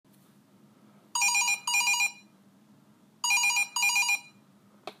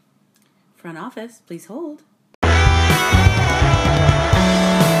Front office, please hold.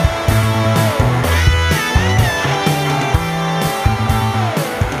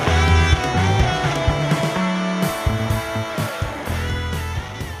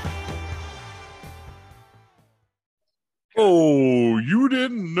 Oh, you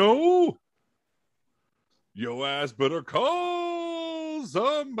didn't know? Yo ass better call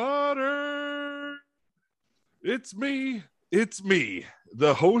somebody. It's me,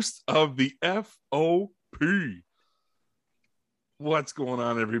 the host of the FOP. What's going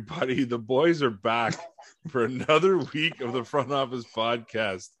on, everybody? The boys are back for another week of the Front Office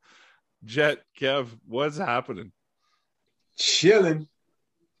Podcast. Jet, Kev, what's happening? Chilling.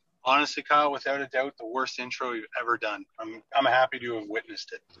 Honestly, Kyle, without a doubt, the worst intro you've ever done. I'm happy to have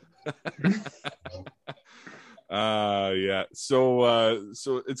witnessed it. Yeah. So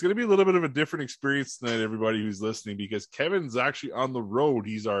it's gonna be a little bit of a different experience tonight, everybody who's listening, because Kevin's actually on the road.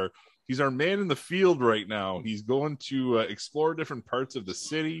 He's our man in the field right now. He's going to explore different parts of the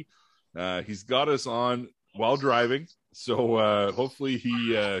city. He's got us on while driving, so hopefully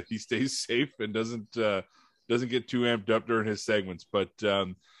he stays safe and doesn't get too amped up during his segments. But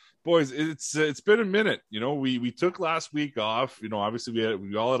boys, it's been a minute. You know, we took last week off. You know, obviously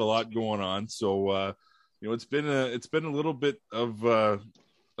we all had a lot going on, so you know, it's been a little bit of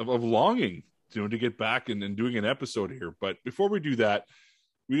longing, you know, to get back and doing an episode here. But before we do that,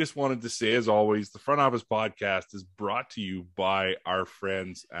 we just wanted to say, as always, the Front Office Podcast is brought to you by our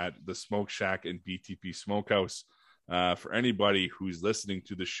friends at the Smoke Shack and BTP Smokehouse. For anybody who's listening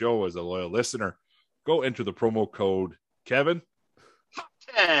to the show as a loyal listener, go enter the promo code Kevin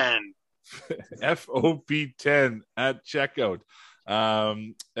 10 FOP10 at checkout.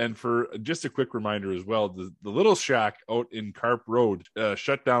 And for just a quick reminder as well, the Little Shack out in Carp Road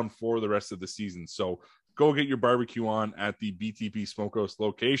shut down for the rest of the season. So go get your barbecue on at the BTP Smokehouse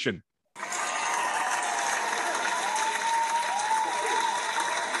location.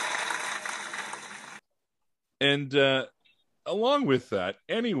 And along with that,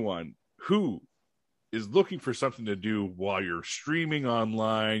 anyone who is looking for something to do while you're streaming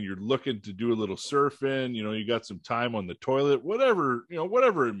online, you're looking to do a little surfing, you know, you got some time on the toilet, whatever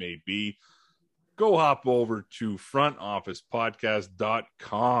it may be, go hop over to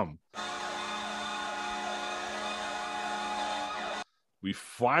frontofficepodcast.com. We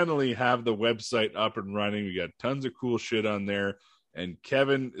finally have the website up and running. We got tons of cool shit on there, and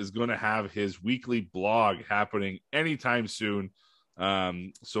Kevin is going to have his weekly blog happening anytime soon.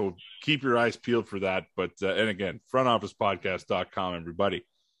 So keep your eyes peeled for that. But, and again, frontofficepodcast.com, everybody.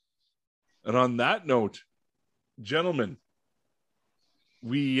 And on that note, gentlemen,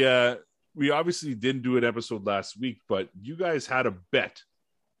 we obviously didn't do an episode last week, but you guys had a bet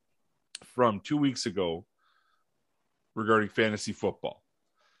from 2 weeks ago regarding fantasy football.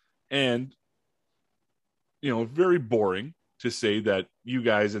 And, you know, very boring to say that you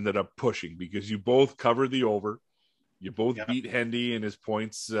guys ended up pushing because you both covered the over. You both beat Hendy and his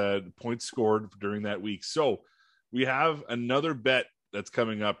points scored during that week. So we have another bet that's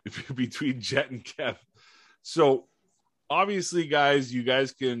coming up between Jet and Kev. So obviously, guys, you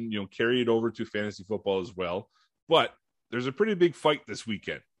guys can, you know, carry it over to fantasy football as well. But there's a pretty big fight this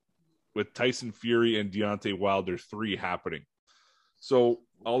weekend with Tyson Fury and Deontay Wilder 3 happening. So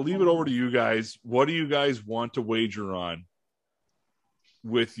I'll leave it over to you guys. What do you guys want to wager on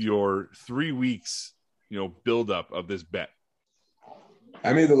with your 3 weeks, you know, build up of this bet?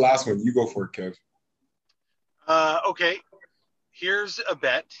 I made the last one. You go for it, Kev. Okay. Here's a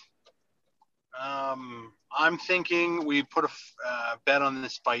bet. I'm thinking we put a bet on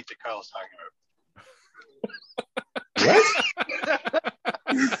this fight that Kyle's talking about.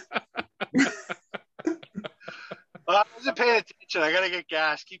 I wasn't paying attention. I gotta get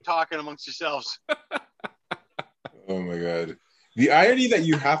gas. Keep talking amongst yourselves. Oh my god. The irony that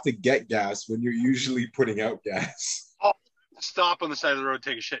you have to get gas when you're usually putting out gas. Oh, stop on the side of the road,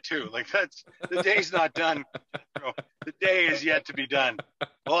 take a shit too. Like, that's, the day's not done. Bro. The day is yet to be done.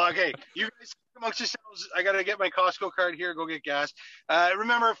 Well, okay, you guys amongst yourselves. I gotta get my Costco card here. Go get gas.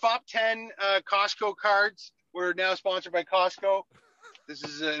 Remember, FOP10 Costco cards. We're now sponsored by Costco. This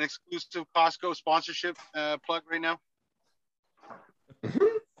is an exclusive Costco sponsorship plug right now.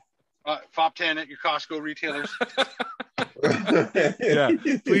 FOP10 at your Costco retailers. Yeah,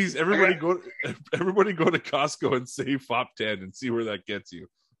 please, everybody go to Costco and say FOP10 and see where that gets you.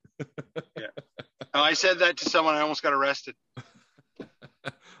 Yeah. I said that to someone. I almost got arrested.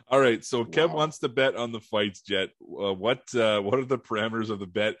 All right, so Kev wants to bet on the fights, Jet. What are the parameters of the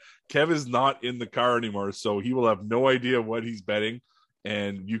bet? Kev is not in the car anymore, so he will have no idea what he's betting,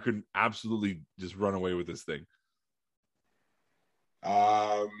 and you can absolutely just run away with this thing.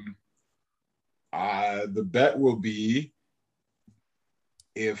 The bet will be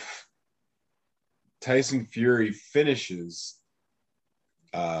if Tyson Fury finishes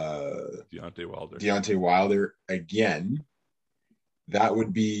Deontay Wilder again, that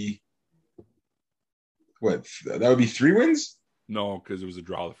would be what? That would be 3 wins? No, because it was a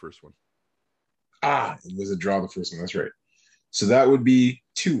draw the first one. It was a draw the first one. That's right. So that would be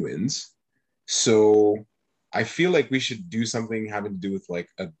 2 wins. So I feel like we should do something having to do with like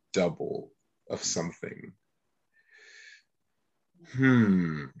a double of something.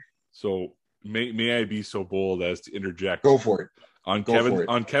 So may I be so bold as to interject? Go for it. On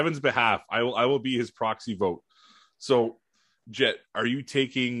Kevin's behalf, I will be his proxy vote. So, Jet, are you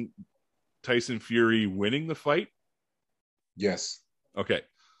taking Tyson Fury winning the fight? Yes. Okay.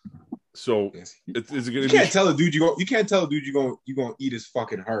 So yes. Is it going to be? You can't tell a dude you're going to eat his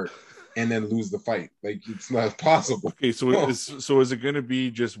fucking heart and then lose the fight. Like, it's not possible. Okay, so is it going to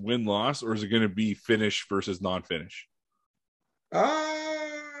be just win loss, or is it going to be finish versus non-finish?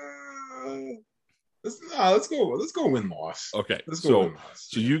 Let's go win loss. Okay, win loss.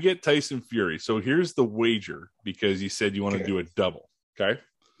 So you get Tyson Fury. So here's the wager, because you said you want to do a double. Okay.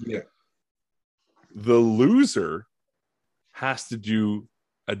 Yeah. The loser has to do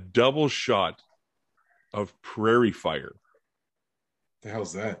a double shot of Prairie Fire. The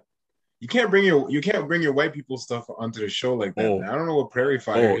hell's that? You can't bring your white people stuff onto the show like that. I don't know what Prairie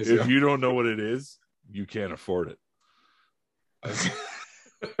Fire is. If you don't know what it is, you can't afford it.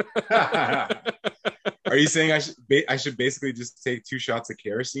 Are you saying I should basically just take 2 shots of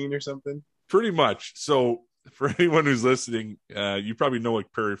kerosene or something? Pretty much. So for anyone who's listening, you probably know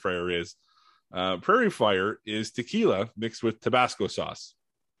what Prairie Fire is. Prairie Fire is tequila mixed with Tabasco sauce.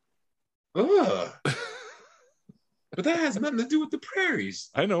 Ugh. But that has nothing to do with the prairies.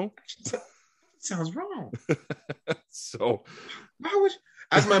 I know. That sounds wrong. So why would,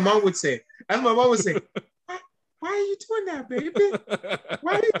 as my mom would say, why are you doing that, baby?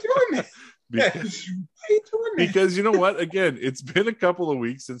 Why are you doing that? Because you know what? Again, it's been a couple of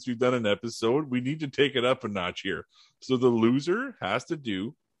weeks since we've done an episode. We need to take it up a notch here. So the loser has to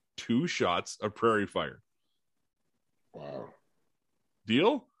do 2 shots of Prairie Fire. Wow.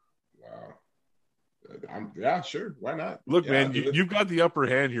 Deal? Wow. Yeah, sure. Why not? Look, man, you've got the upper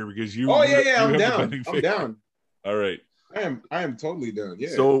hand here because you. Oh yeah, I'm down. All right. I am totally down. Yeah.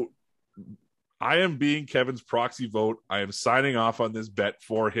 So I am being Kevin's proxy vote. I am signing off on this bet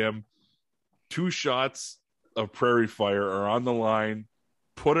for him. 2 shots of Prairie Fire are on the line.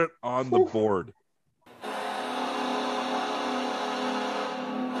 Put it on the board.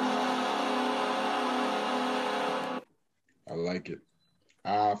 I like it.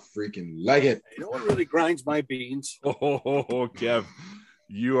 I freaking like it. You know what really grinds my beans? Oh, Kev,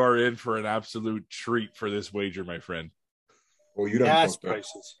 you are in for an absolute treat for this wager, my friend. Oh, you don't gas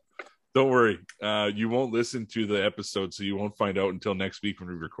prices. Don't worry. You won't listen to the episode, so you won't find out until next week when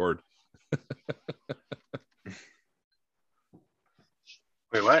we record.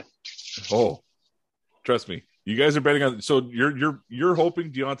 Wait, what? Oh, trust me. You guys are betting on. So you're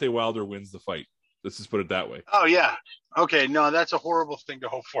hoping Deontay Wilder wins the fight. Let's just put it that way. Oh yeah. Okay. No, that's a horrible thing to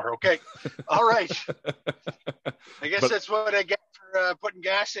hope for. Okay. All right. I guess that's what I get for putting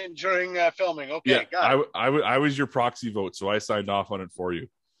gas in during filming. Okay. Yeah. I was your proxy vote, so I signed off on it for you.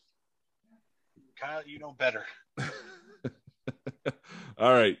 Kyle, you know better.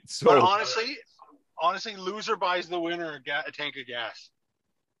 All right. So, but honestly, loser buys the winner a tank of gas.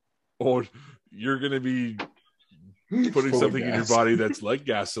 Oh, you're gonna be putting something in your body that's like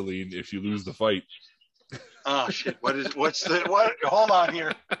gasoline if you lose the fight. Oh shit! What? Hold on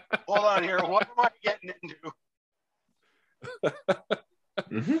here. What am I getting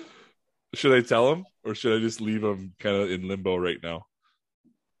into? Should I tell him, or should I just leave him kind of in limbo right now?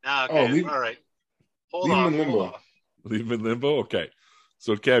 Okay. All right. Hold on. Leave him in limbo. Okay.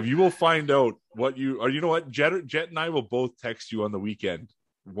 So, Kev, you will find out what you are. You know what? Jet and I will both text you on the weekend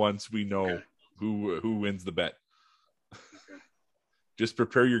once we know who wins the bet. Okay. Just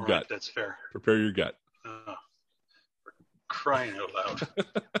prepare your gut. Right, that's fair. Prepare your gut. Crying out loud.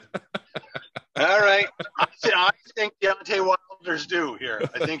 All right. I think Deontay Wilder's due here.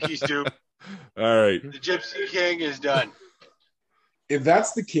 I think he's due. All right. The Gypsy King is done. If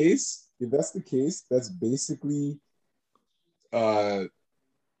that's the case, that's basically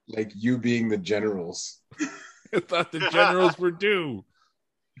like you being the generals. I thought the generals were due.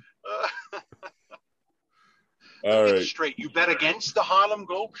 All right. Straight. You bet against the Harlem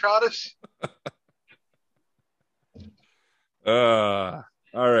Globetrotters? All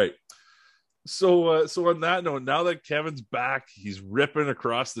right. So on that note, now that Kevin's back, he's ripping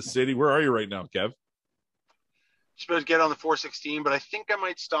across the city. Where are you right now, Kev? supposed to get on the 416, but I think I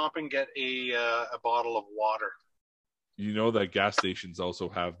might stop and get a bottle of water. You know that gas stations also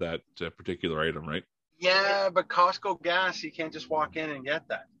have that particular item, right? Yeah, but Costco gas, you can't just walk in and get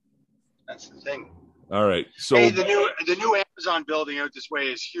that. That's the thing. All right. So hey, the new Amazon building out this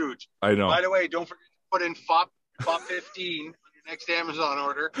way is huge. I know. By the way, don't forget to put in FOP 15 on your next Amazon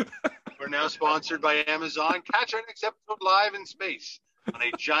order. We're now sponsored by Amazon. Catch our next episode live in space on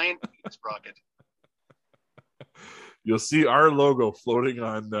a giant penis rocket. You'll see our logo floating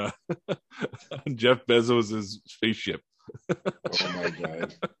on on Jeff Bezos' spaceship. Oh my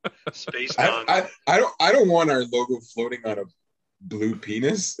god! Space I, tongue. I don't want our logo floating on a blue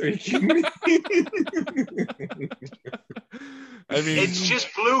penis. Are you kidding me? I mean, It's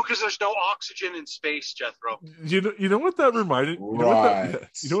just blue because there's no oxygen in space, Jethro. You know what that reminded? Right.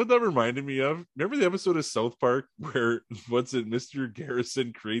 You know what that reminded me of? Remember the episode of South Park where Mr.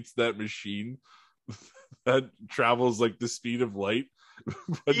 Garrison creates that machine that travels like the speed of light,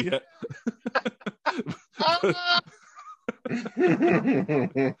 but yeah.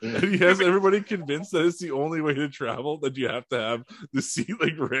 He has everybody convinced that it's the only way to travel, that you have to have the seat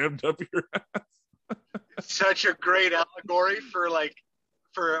like rammed up your ass. Such a great allegory for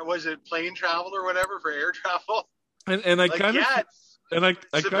was it plane travel or whatever, for air travel? And I kind of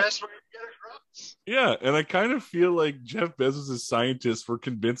it's the best way to get across. Yeah, and I kind of feel like Jeff Bezos' scientists were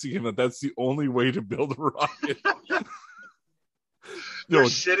convincing him that that's the only way to build a rocket. They're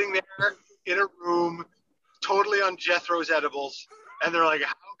sitting there in a room, totally on Jethro's edibles, and they're like,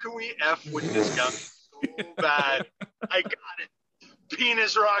 "How can we f with this guy so bad? I got it,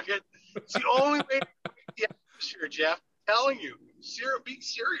 penis rocket. It's the only way to make the atmosphere, Jeff. I'm telling you, being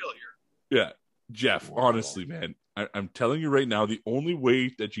serial here." Yeah, Jeff. Honestly, man, I'm telling you right now, the only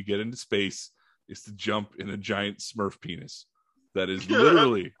way that you get into space is to jump in a giant Smurf penis. That is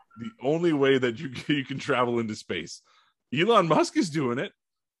literally the only way that you can travel into space. Elon Musk is doing it.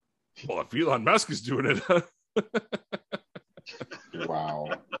 Well, if Elon Musk is doing it. Wow.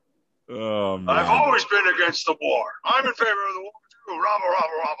 Oh, man. I've always been against the war. I'm in favor of the war too.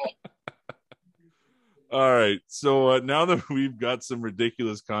 Rabble. All right. So now that we've got some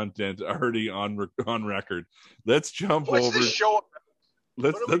ridiculous content already on record, let's jump What's over. this show?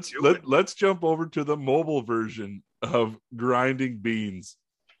 Let's jump over to the mobile version of Grinding Beans.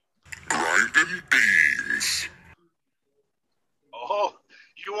 Grinding Beans. Oh,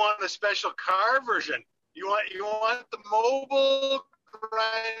 you want the special car version? You want the mobile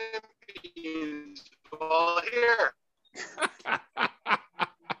Grinding Beans? Well, here.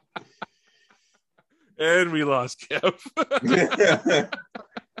 And we lost Kev.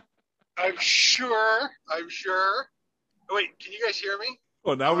 I'm sure. Wait, can you guys hear me?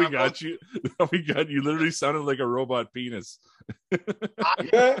 Oh, now we got you. Now we got you. Literally sounded like a robot penis. Sorry,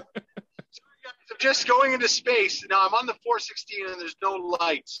 guys, I'm just going into space. Now I'm on the 416 and there's no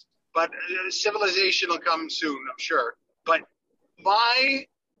lights, but civilization will come soon, I'm sure. But my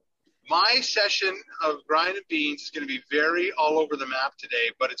session of Grinding Beans is going to be very all over the map today,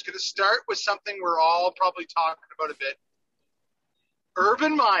 but it's going to start with something we're all probably talking about a bit.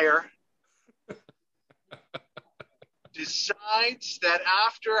 Urban Meyer decides that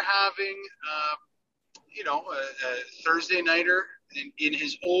after having, a Thursday nighter in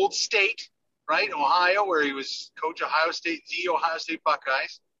his old state, right, Ohio, where he was coach of the Ohio State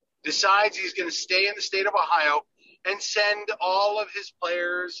Buckeyes, decides he's going to stay in the state of Ohio and send all of his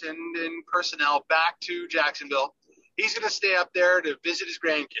players and personnel back to Jacksonville. He's going to stay up there to visit his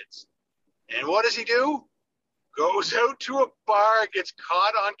grandkids. And what does he do? Goes out to a bar, gets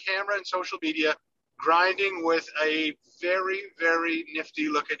caught on camera and social media, grinding with a very, very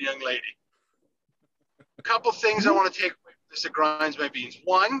nifty-looking young lady. A couple things I want to take away from this that grinds my beans.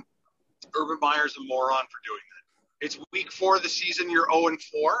 One, Urban Meyer's a moron for doing that. It's week 4 of the season. You're 0-4.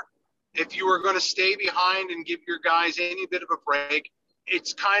 If you were going to stay behind and give your guys any bit of a break,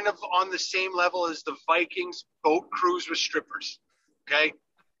 it's kind of on the same level as the Vikings boat cruise with strippers. Okay?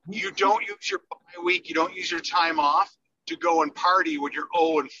 You don't use your bye week, you don't use your time off to go and party when you're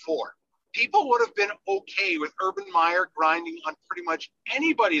 0-4. People would have been okay with Urban Meyer grinding on pretty much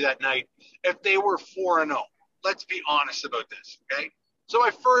anybody that night if they were 4-0. Let's be honest about this, okay? So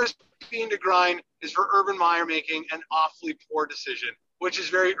my first bean to grind is for Urban Meyer making an awfully poor decision, which is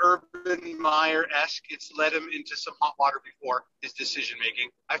very Urban Meyer-esque. It's led him into some hot water before his decision-making.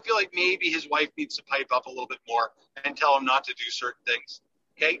 I feel like maybe his wife needs to pipe up a little bit more and tell him not to do certain things,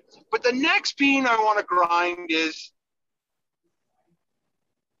 okay? But the next bean I want to grind is...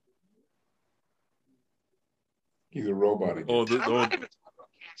 He's a robot again. Oh, I'm not even talking about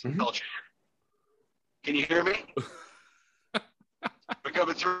cancel culture here. Can you hear me? We're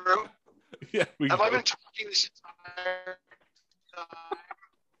coming through? yeah. Have I been talking this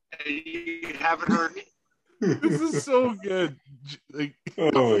You haven't heard me? This is so good. Like,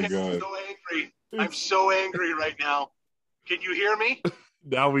 Oh my I'm god. so angry. I'm so angry right now. Can you hear me?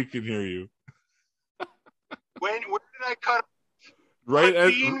 now we can hear you. Where did I cut? Right What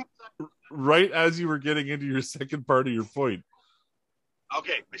as bean? right as you were getting into your second part of your point.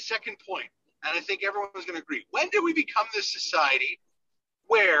 Okay, my second point, and I think everyone's going to agree. When did we become this society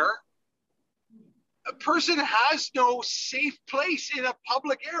where a person has no safe place in a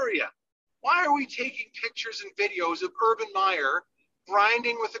public area? Why are we taking pictures and videos of Urban Meyer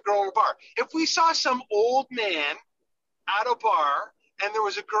grinding with a girl in a bar? If we saw some old man at a bar and there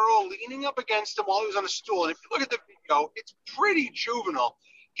was a girl leaning up against him while he was on a stool, and if you look at the video, it's pretty juvenile.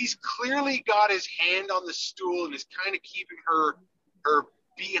 He's clearly got his hand on the stool and is kind of keeping her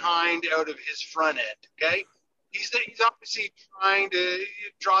behind out of his front end, okay? He's obviously trying to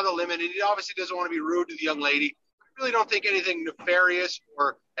draw the limit, and he obviously doesn't want to be rude to the young lady. I really don't think anything nefarious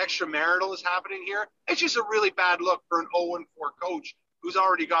or extramarital is happening here. It's just a really bad look for an 0-4 coach who's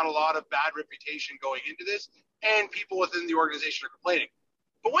already got a lot of bad reputation going into this, and people within the organization are complaining.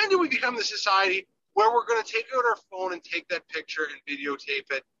 But when do we become the society where we're going to take out our phone and take that picture and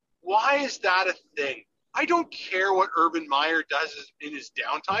videotape it? Why is that a thing? I don't care what Urban Meyer does in his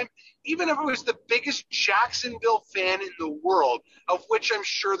downtime, even if it was the biggest Jacksonville fan in the world, of which I'm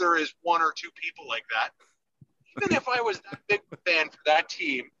sure there is one or two people like that. Even if I was that big a fan for that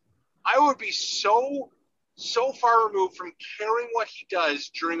team, I would be so far removed from caring what he does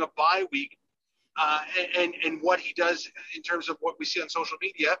during a bye week and what he does in terms of what we see on social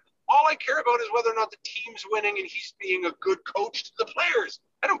media. All I care about is whether or not the team's winning and he's being a good coach to the players.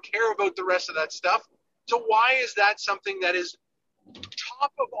 I don't care about the rest of that stuff. So why is that something that is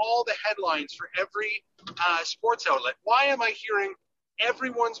top of all the headlines for every sports outlet? Why am I hearing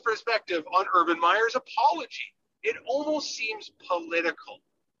everyone's perspective on Urban Meyer's apology? It almost seems political,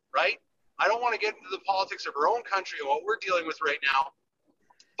 right? I don't want to get into the politics of our own country and what we're dealing with right now,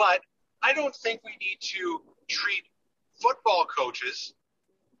 but I don't think we need to treat football coaches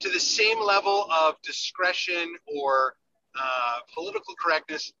to the same level of discretion or political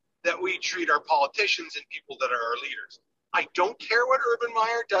correctness that we treat our politicians and people that are our leaders. I don't care what Urban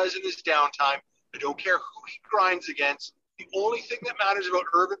Meyer does in his downtime. I don't care who he grinds against. The only thing that matters about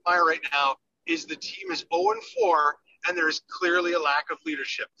Urban Meyer right now is the team is 0-4 and there is clearly a lack of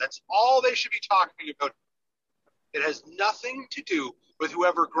leadership. That's all they should be talking about. It has nothing to do with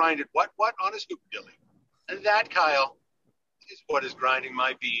whoever grinded what on his hoop dilly. And that, Kyle, is what is grinding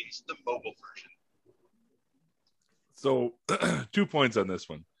my beans, the mobile version. So 2 points on this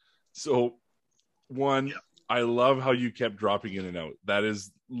one. So one, I love how you kept dropping in and out. That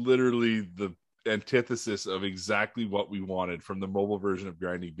is literally the antithesis of exactly what we wanted from the mobile version of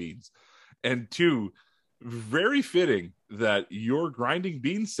Grinding Beans. And two, very fitting that your Grinding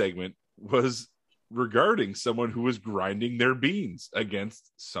Beans segment was regarding someone who was grinding their beans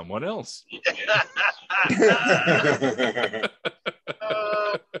against someone else.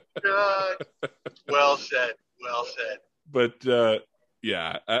 Oh, God. Well said. Well said. But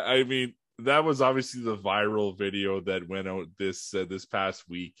yeah, I mean, that was obviously the viral video that went out this past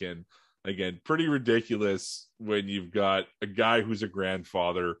week. And again, pretty ridiculous when you've got a guy who's a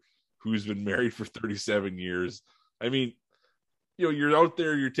grandfather who's been married for 37 years. I mean, you know, you're out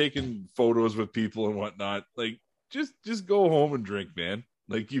there, you're taking photos with people and whatnot. Like, just go home and drink, man.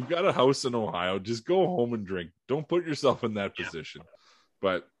 Like, you've got a house in Ohio. Just go home and drink. Don't put yourself in that position.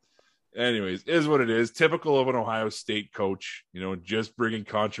 But anyways, is what it is. Typical of an Ohio State coach, you know, just bringing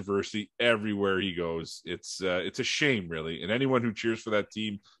controversy everywhere he goes. It's a shame, really. And anyone who cheers for that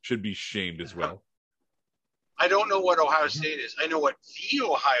team should be shamed as well. I don't know what Ohio State is. I know what the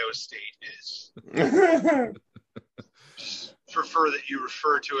Ohio State is. Just prefer that you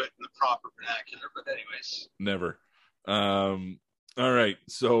refer to it in the proper vernacular. But anyways. Never. All right.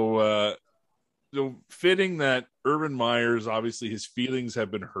 So fitting that Urban Meyer's, obviously his feelings have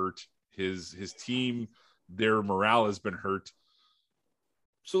been hurt. His team, their morale has been hurt.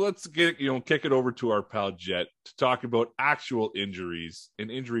 So let's kick it over to our pal Jet to talk about actual injuries and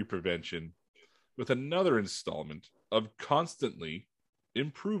injury prevention with another installment of Constantly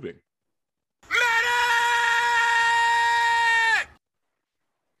Improving.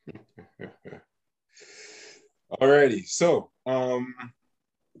 Alrighty, so I'm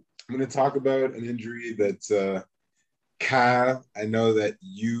going to talk about an injury that Kyle, I know that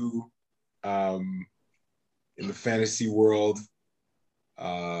you in the fantasy world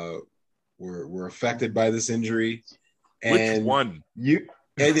were affected by this injury. And which one?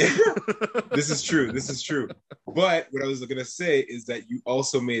 This is true. But what I was going to say is that you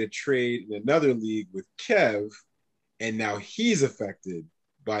also made a trade in another league with Kev, and now he's affected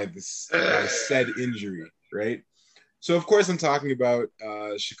by said injury, right? So of course I'm talking about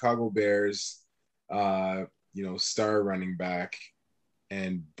Chicago Bears, star running back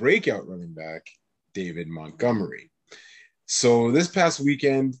and breakout running back David Montgomery. So this past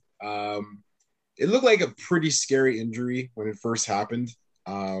weekend, it looked like a pretty scary injury when it first happened.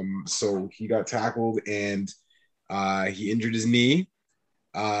 So he got tackled and he injured his knee.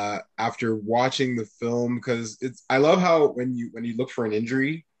 After watching the film, because I love how when you look for an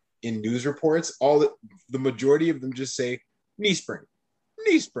injury in news reports, the majority of them just say knee sprain.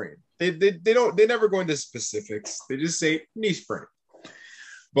 They never go into specifics. They just say knee sprain.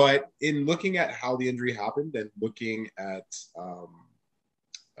 But in looking at how the injury happened and looking at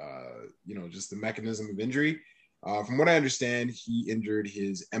just the mechanism of injury, from what I understand, he injured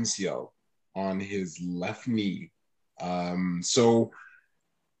his MCL on his left knee. So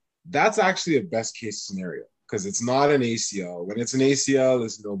that's actually a best case scenario because it's not an ACL. When it's an ACL,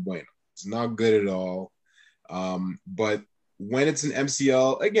 it's no bueno. It's not good at all. But when it's an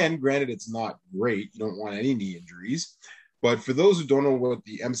MCL, again, granted, it's not great. You don't want any knee injuries. But for those who don't know what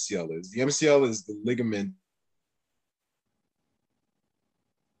the MCL is the ligament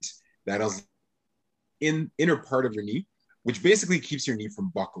that is in inner part of your knee, which basically keeps your knee from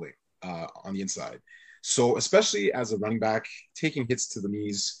buckling on the inside. So especially as a running back, taking hits to the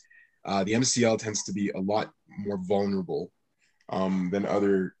knees, the MCL tends to be a lot more vulnerable than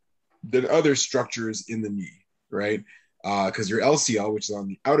other structures in the knee, right? Because your LCL, which is on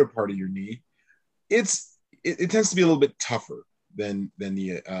the outer part of your knee, it tends to be a little bit tougher than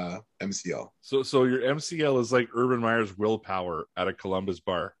the MCL. So your MCL is like Urban Meyer's willpower at a Columbus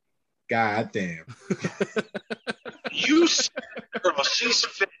bar. God damn. You said, girl, she's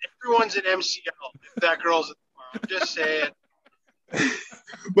fit. Everyone's an MCL. If that girl's at the bar. I'm just saying.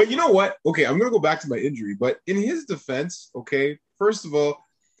 But you know what? Okay, I'm going to go back to my injury. But in his defense, okay, first of all,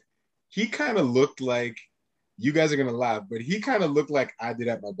 he kind of looked like, you guys are going to laugh, but he kind of looked like I did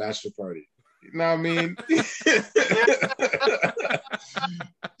at my bachelor party. You know what I mean?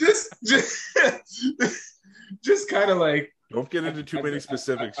 just kind of like. Don't get into too many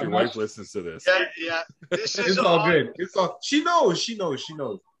specifics. Your wife listens to this. Yeah. This is it's all good. It's all. She knows.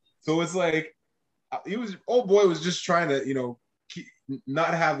 So it's like, old boy was just trying to,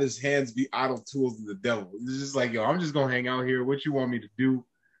 not have his hands be idle tools of the devil. It's just like, yo, I'm just gonna hang out here. What you want me to do?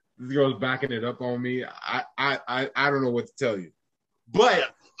 This girl's backing it up on me. I don't know what to tell you.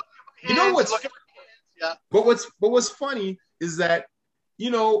 But you know what's but what's funny is that,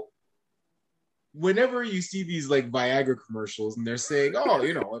 whenever you see these like Viagra commercials and they're saying, oh,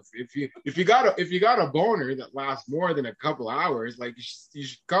 if you got a boner that lasts more than a couple hours, like you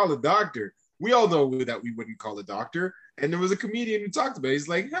should call a doctor. We all know that we wouldn't call a doctor. And there was a comedian who talked about it. He's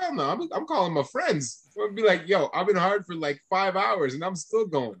like, hell no, I'm calling my friends. I'd be like, yo, I've been hard for like 5 hours and I'm still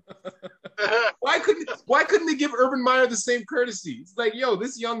going. Why couldn't they give Urban Meyer the same courtesy? It's like, yo,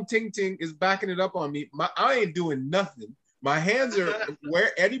 this young Ting Ting is backing it up on me. I ain't doing nothing. My hands are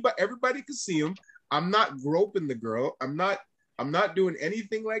where everybody can see them. I'm not groping the girl. I'm not doing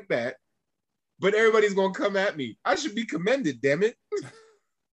anything like that. But everybody's gonna come at me. I should be commended, damn it.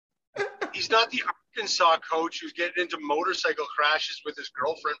 He's not the Arkansas coach who's getting into motorcycle crashes with his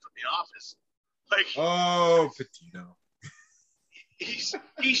girlfriend from the office. Like, oh, Petito.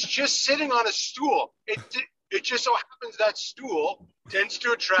 He's just sitting on a stool. It just so happens that stool tends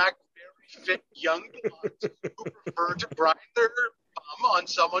to attract very fit young blondes who prefer to grind their bum on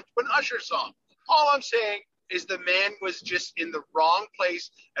someone to an Usher song. All I'm saying is the man was just in the wrong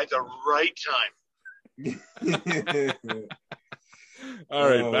place at the right time. All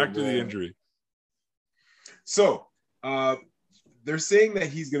right, back to the injury. So, they're saying that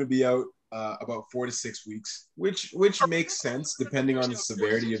he's going to be out about 4 to 6 weeks, which makes sense depending on the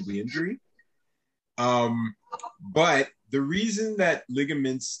severity of the injury. But the reason that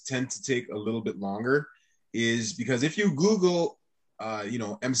ligaments tend to take a little bit longer is because if you Google,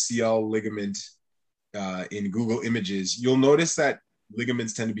 MCL ligament in Google Images, you'll notice that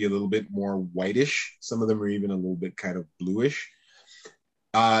ligaments tend to be a little bit more whitish. Some of them are even a little bit kind of bluish.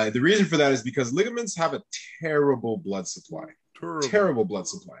 The reason for that is because ligaments have a terrible blood supply. Terrible blood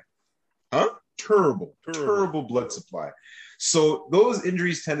supply. Huh? Terrible blood supply. So those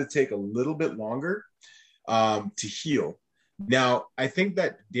injuries tend to take a little bit longer to heal. Now, I think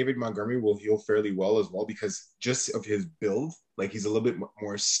that David Montgomery will heal fairly well as well because just of his build, like he's a little bit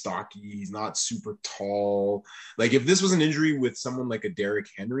more stocky. He's not super tall. Like if this was an injury with someone like a Derrick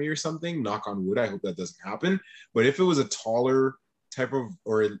Henry or something, knock on wood, I hope that doesn't happen. But if it was a taller type of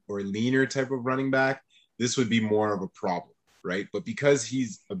or leaner type of running back, this would be more of a problem, right? But because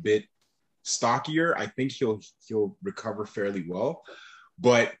he's a bit stockier, I think he'll recover fairly well.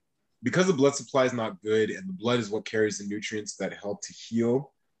 But because the blood supply is not good and the blood is what carries the nutrients that help to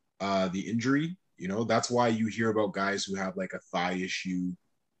heal the injury, that's why you hear about guys who have like a thigh issue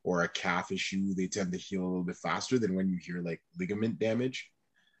or a calf issue. They tend to heal a little bit faster than when you hear like ligament damage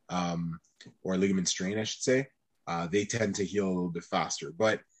or ligament strain, I should say. They tend to heal a little bit faster,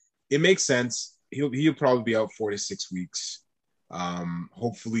 but it makes sense. He'll probably be out 4 to 6 weeks.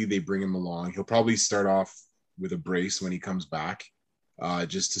 Hopefully they bring him along. He'll probably start off with a brace when he comes back,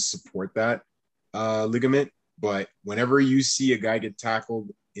 just to support that ligament. But whenever you see a guy get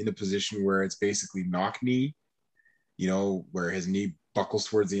tackled in a position where it's basically knock knee, where his knee buckles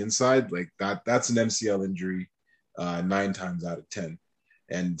towards the inside, like that's an MCL injury 9 times out of 10,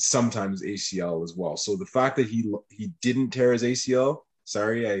 and sometimes ACL as well. So the fact that he didn't tear his ACL,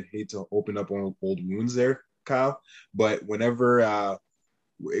 sorry, I hate to open up on old wounds there, Kyle, but whenever,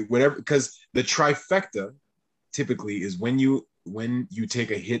 because the trifecta typically is when you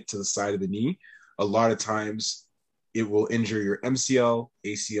take a hit to the side of the knee, a lot of times it will injure your MCL,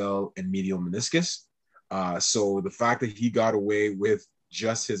 ACL, and medial meniscus. So the fact that he got away with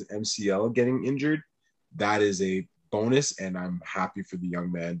just his MCL getting injured, that is a bonus, and I'm happy for the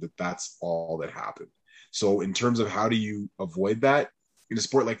young man that that's all that happened. So in terms of how do you avoid that in a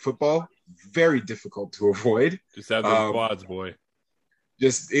sport like football, very difficult to avoid. Just have those quads, boy.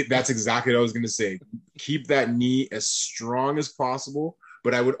 That's exactly what I was going to say. Keep that knee as strong as possible.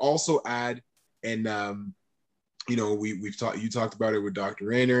 But I would also add, and you talked about it with Dr.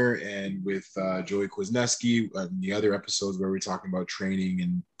 Rayner and with Joey Kwasniewski and the other episodes where we're talking about training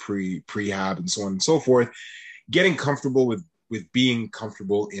and prehab and so on and so forth. Getting comfortable with being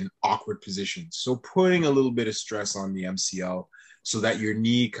comfortable in awkward positions. So putting a little bit of stress on the MCL so that your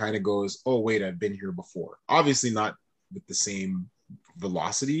knee kind of goes, oh wait, I've been here before. Obviously not with the same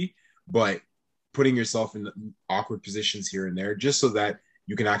velocity, but putting yourself in awkward positions here and there, just so that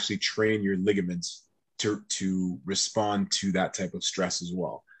you can actually train your ligaments to respond to that type of stress as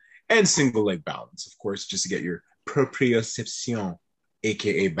well. And single leg balance, of course, just to get your proprioception,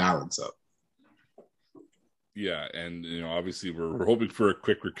 aka balance up. Yeah, and obviously we're hoping for a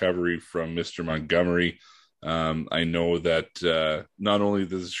quick recovery from Mr. Montgomery. I know that not only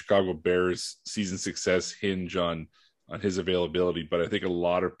does the Chicago Bears season success hinge on his availability, but I think a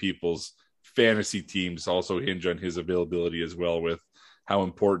lot of people's fantasy teams also hinge on his availability as well, with how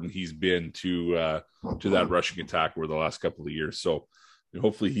important he's been to that rushing attack over the last couple of years. So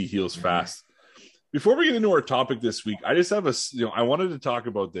hopefully he heals fast. Before we get into our topic this week, I just have I wanted to talk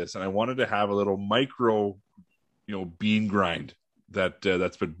about this, and I wanted to have a little micro, bean grind that's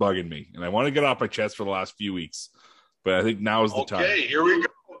been bugging me, and I want to get off my chest for the last few weeks, but I think now is the time. Okay, here we go.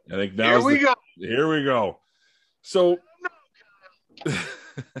 I think now here we go. So,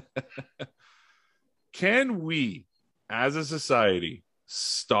 can we, as a society,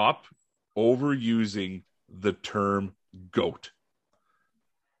 stop overusing the term GOAT?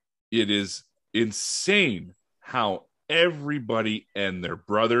 It is insane how everybody and their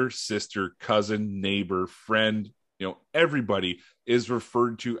brother, sister, cousin, neighbor, friend, everybody is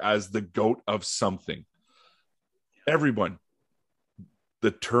referred to as the GOAT of something. Everyone. The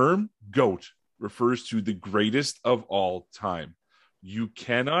term GOAT refers to the greatest of all time. You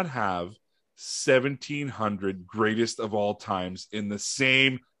cannot have 1,700 greatest of all times in the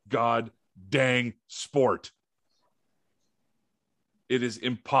same god dang sport. It is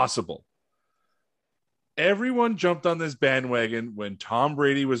impossible. Everyone jumped on this bandwagon when Tom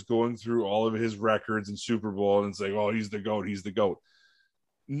Brady was going through all of his records in Super Bowl and saying, oh, he's the GOAT, he's the GOAT.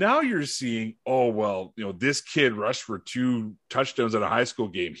 Now you're seeing, oh, well, this kid rushed for 2 touchdowns at a high school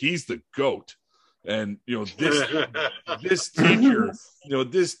game. He's the GOAT. And, this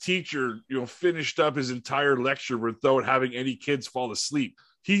teacher, finished up his entire lecture without having any kids fall asleep.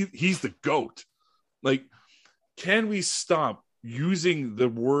 He's the GOAT. Like, can we stop using the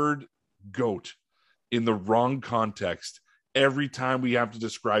word GOAT in the wrong context every time we have to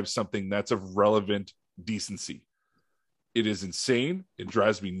describe something that's of relevant decency? It is insane. It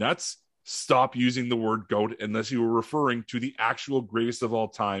drives me nuts. Stop using the word GOAT unless you were referring to the actual greatest of all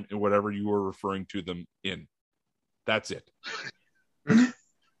time in whatever you were referring to them in. That's it.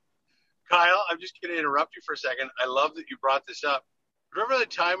 Kyle, I'm just going to interrupt you for a second. I love that you brought this up. Remember the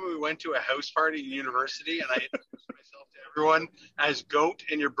time we went to a house party in university and I introduced myself to everyone as GOAT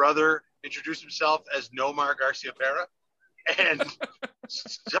and your brother introduced himself as Nomar Garcia-Pera? And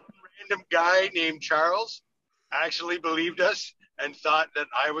some random guy named Charles actually believed us and thought that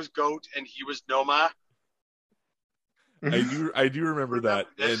I was GOAT and he was Noma. I do remember that.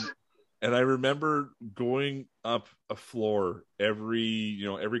 And I remember going up a floor every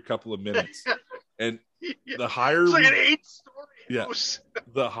couple of minutes. And the higher it's like an 8-story Yeah.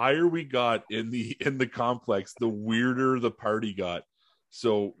 The higher we got in the complex, the weirder the party got.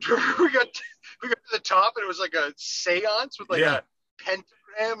 So we got to the top, and it was like a seance with like a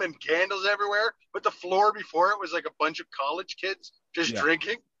pentagram and candles everywhere. But the floor before it was like a bunch of college kids just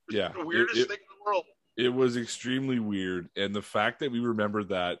drinking. It was the weirdest thing in the world. It was extremely weird, and the fact that we remember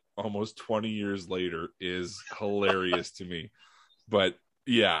that almost 20 years later is hilarious to me. But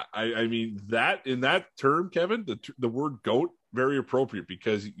yeah, I mean that in that term, Kevin, the word goat, very appropriate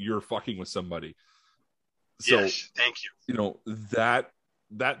because you're fucking with somebody. So, yes, thank you. You know,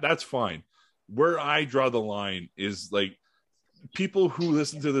 that's fine. Where I draw the line is like people who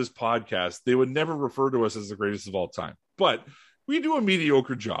listen to this podcast, they would never refer to us as the greatest of all time. But we do a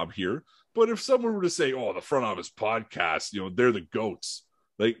mediocre job here. But if someone were to say, oh, the Front Office Podcast, you know, they're the goats,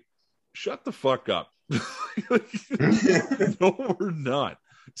 like, shut the fuck up. No, we're not.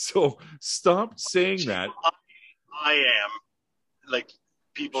 So stop saying that. I am, like,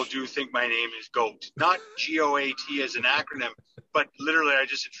 people do think my name is GOAT. Not GOAT as an acronym, but literally I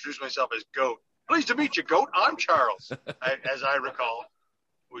just introduced myself as GOAT. Pleased to meet you, GOAT. I'm Charles, as I recall.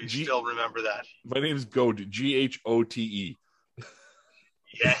 We still remember that. My name's GOAT, GHOTE.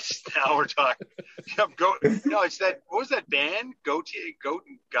 Yes, now we're talking. Goat. No, it's that. What was that band? Gautier,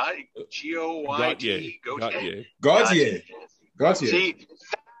 G-O-Y-T, Gautier. See,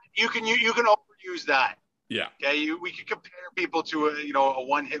 you can overuse that. Yeah. Okay, we can compare people to a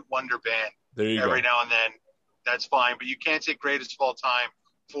one-hit wonder band. There you every go. now and then. That's fine, but you can't say greatest of all time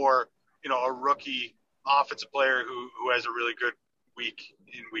for a rookie offensive player who has a really good week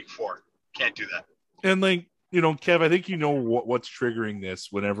in week 4. Can't do that. And like. Kev, I think what's triggering this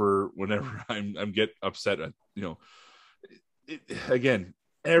whenever I'm get upset at, again,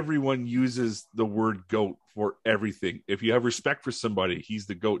 everyone uses the word GOAT for everything. If you have respect for somebody, he's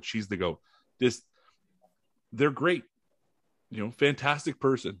the GOAT, she's the GOAT. They're great, fantastic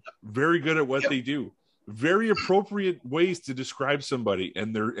person, very good at what they do, very appropriate ways to describe somebody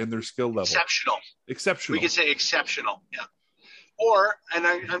and their skill level. Exceptional. We could say exceptional. Yeah. And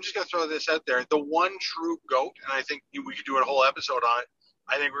I'm just going to throw this out there, the one true GOAT, and I think we could do a whole episode on it.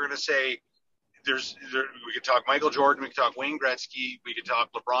 I think we're going to say we could talk Michael Jordan, we could talk Wayne Gretzky, we could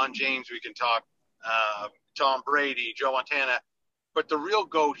talk LeBron James, we can talk Tom Brady, Joe Montana. But the real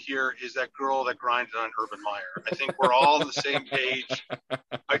GOAT here is that girl that grinded on Urban Meyer. I think we're all on the same page.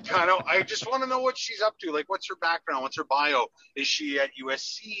 I just want to know what she's up to. Like, what's her background? What's her bio? Is she at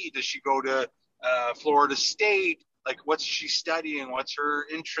USC? Does she go to Florida State? Like, what's she studying? What's her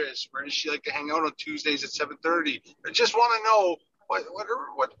interest? Where does she like to hang out on Tuesdays at 7:30? I just want to know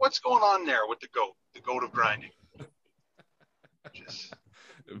what's going on there with the GOAT of grinding.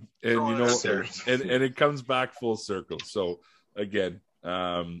 And it comes back full circle. So again,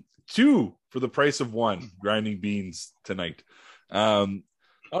 2 for the price of 1 grinding beans tonight. All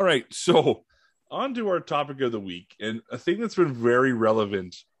right, so on to our topic of the week, and a thing that's been very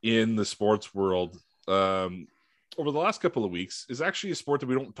relevant in the sports world over the last couple of weeks is actually a sport that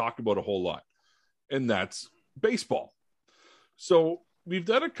we don't talk about a whole lot, and that's baseball. So we've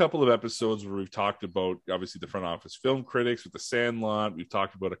done a couple of episodes where we've talked about, obviously, the Front Office Film Critics with the Sandlot. We've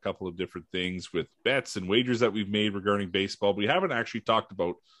talked about a couple of different things with bets and wagers that we've made regarding baseball. But we haven't actually talked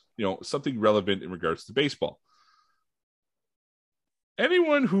about, something relevant in regards to baseball.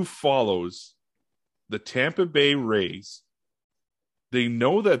 Anyone who follows the Tampa Bay Rays, they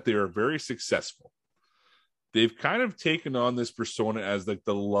know that they are very successful. They've kind of taken on this persona as like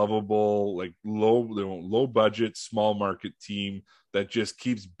the lovable, like low budget, small market team that just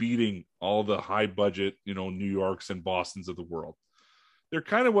keeps beating all the high budget, New Yorks and Bostons of the world. They're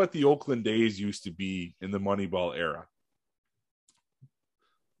kind of what the Oakland A's used to be in the Moneyball era.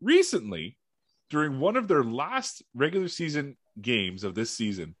 Recently, during one of their last regular season games of this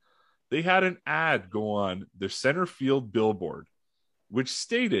season, they had an ad go on their center field billboard, which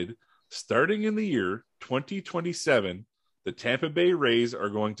stated, starting in the year 2027, the Tampa Bay Rays are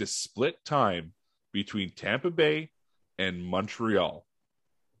going to split time between Tampa Bay and Montreal.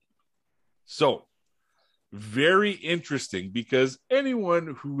 So, very interesting, because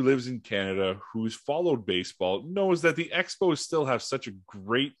anyone who lives in Canada who's followed baseball knows that the Expos still have such a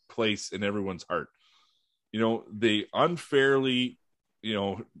great place in everyone's heart. They unfairly,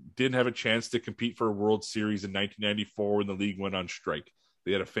 didn't have a chance to compete for a World Series in 1994 when the league went on strike.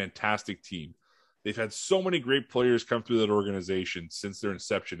 They had a fantastic team. They've had so many great players come through that organization since their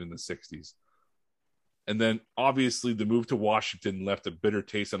inception in the 60s. And then, obviously, the move to Washington left a bitter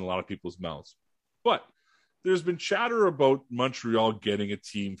taste in a lot of people's mouths. But there's been chatter about Montreal getting a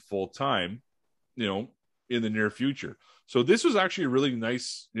team full-time, in the near future. So this was actually a really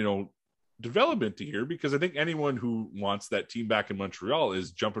nice, development here, because I think anyone who wants that team back in Montreal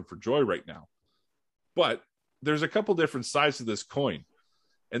is jumping for joy right now. But there's a couple different sides to this coin,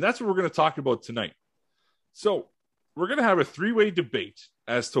 and that's what we're going to talk about tonight. So we're going to have a three-way debate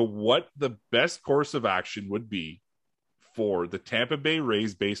as to what the best course of action would be for the Tampa Bay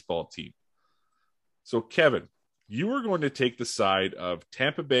Rays baseball team. So, Kevin, you are going to take the side of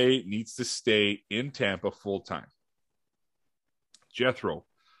Tampa Bay needs to stay in Tampa full-time. Jethro,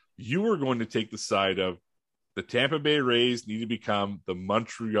 you are going to take the side of the Tampa Bay Rays need to become the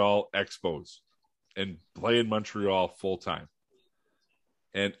Montreal Expos and play in Montreal full-time.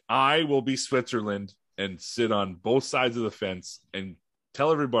 And I will be Switzerland and sit on both sides of the fence and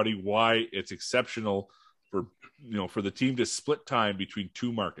tell everybody why it's exceptional for the team to split time between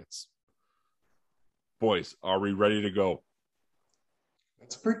two markets. Boys, are we ready to go?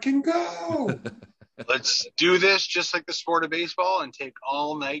 Let's freaking go. Let's do this just like the sport of baseball and take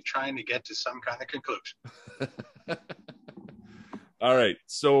all night trying to get to some kind of conclusion. All right.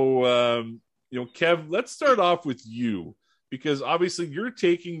 So, Kev, let's start off with you, because obviously you're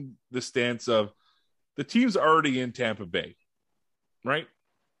taking the stance of the team's already in Tampa Bay, right?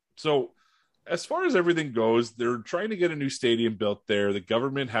 So as far as everything goes, they're trying to get a new stadium built there. The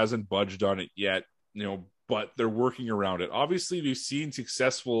government hasn't budged on it yet, but they're working around it. Obviously, we've seen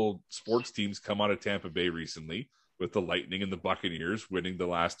successful sports teams come out of Tampa Bay recently, with the Lightning and the Buccaneers winning the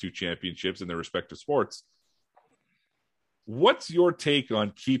last two championships in their respective sports. What's your take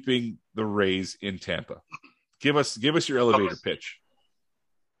on keeping the Rays in Tampa? Give us your elevator pitch.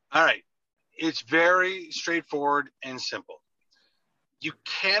 All right. It's very straightforward and simple. You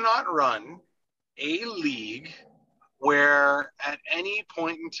cannot run a league where at any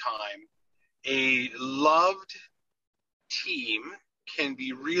point in time a loved team can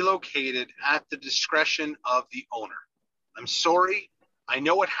be relocated at the discretion of the owner. I'm sorry. I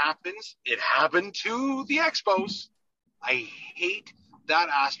know what happens. It happened to the Expos. I hate that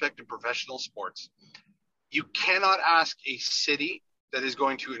aspect of professional sports. You cannot ask a city that is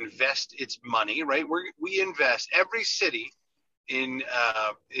going to invest its money, right? We invest. Every city in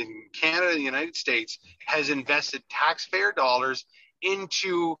Canada and the United States has invested taxpayer dollars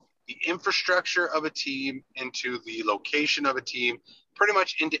into the infrastructure of a team, into the location of a team, pretty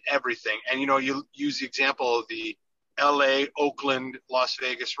much into everything. And, you use the example of the LA, Oakland, Las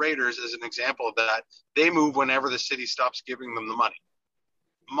Vegas Raiders as an example of that. They move whenever the city stops giving them the money.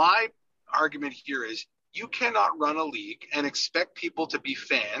 My argument here is you cannot run a league and expect people to be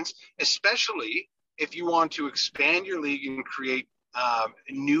fans, especially if you want to expand your league and create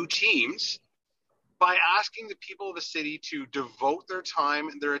new teams, by asking the people of a city to devote their time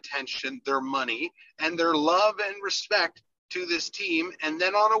and their attention, their money, and their love and respect to this team, and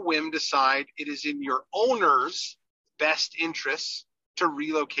then on a whim decide it is in your owner's best interests to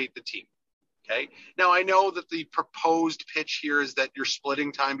relocate the team. Okay. Now, I know that the proposed pitch here is that you're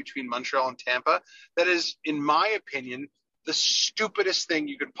splitting time between Montreal and Tampa. That is, in my opinion, the stupidest thing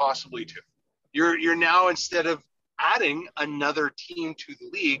you could possibly do. You're now, instead of adding another team to the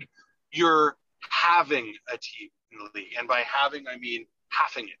league, you're having a team in the league. And by having, I mean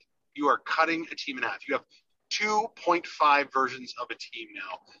halving it. You are cutting a team in half. You have 2.5 versions of a team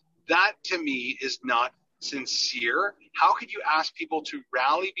now. That, to me, is not sincere. How could you ask people to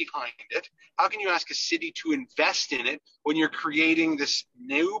rally behind it? How can you ask a city to invest in it when you're creating this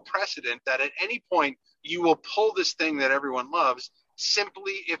new precedent that at any point you will pull this thing that everyone loves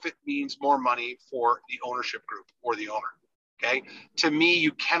simply if it means more money for the ownership group or the owner? Okay. To me,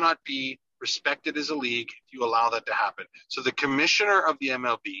 you cannot be respected as a league if you allow that to happen. So the commissioner of the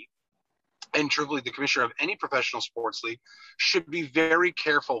MLB, and truly the commissioner of any professional sports league, should be very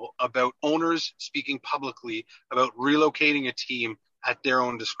careful about owners speaking publicly about relocating a team at their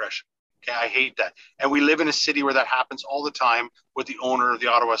own discretion. Okay, I hate that. And we live in a city where that happens all the time with the owner of the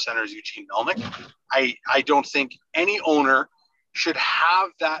Ottawa Senators, Eugene Melnyk. I don't think any owner should have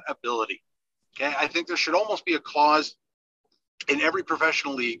that ability. Okay, I think there should almost be a clause in every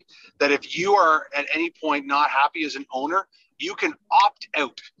professional league that if you are at any point not happy as an owner, you can opt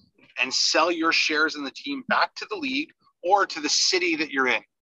out and sell your shares in the team back to the league or to the city that you're in.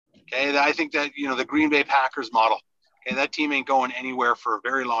 Okay, I think that, the Green Bay Packers model, okay, that team ain't going anywhere for a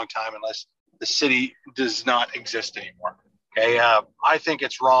very long time unless the city does not exist anymore. Okay, I think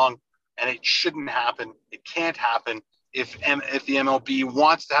it's wrong and it shouldn't happen. It can't happen. If the MLB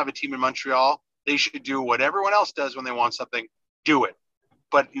wants to have a team in Montreal, they should do what everyone else does when they want something, do it,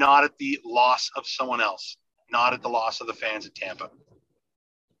 but not at the loss of someone else, not at the loss of the fans of Tampa.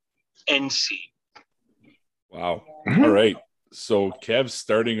 NC. Wow. All right. So Kev's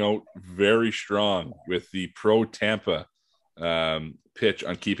starting out very strong with the pro Tampa pitch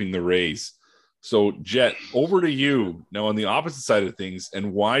on keeping the Rays. So, Jet, over to you now on the opposite side of things.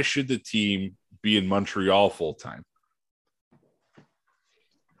 And why should the team be in Montreal full time?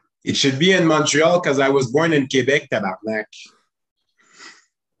 It should be in Montreal because I was born in Quebec, tabarnak.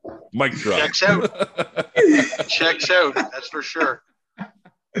 Mic drop. Checks out. Checks out. That's for sure.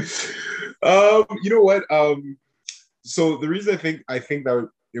 You know what? So the reason I think that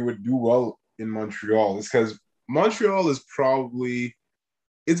it would do well in Montreal is because Montreal is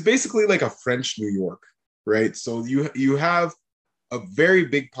it's basically like a French New York, right? So you have a very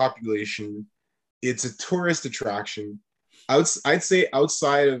big population. It's a tourist attraction. I'd say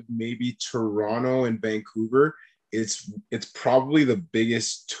outside of maybe Toronto and Vancouver, it's probably the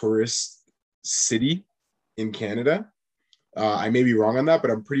biggest tourist city in Canada. I may be wrong on that,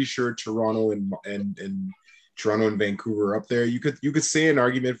 but I'm pretty sure Toronto and Toronto and Vancouver are up there. You could say an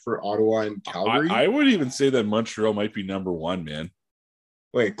argument for Ottawa and Calgary. I would even say that Montreal might be number one, man.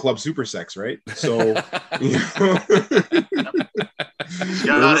 Wait, Club Super Sex, right? So, you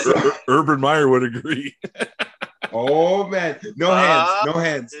know. Urban Meyer would agree. Oh man, no hands.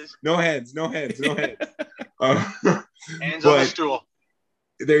 Hands on the stool.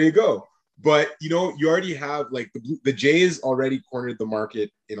 There you go. But you already have like the Jays already cornered the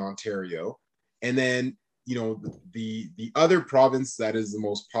market in Ontario, and then the other province that is the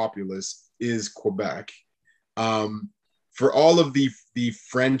most populous is Quebec. For all of the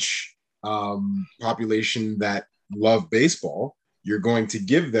French population that love baseball, you're going to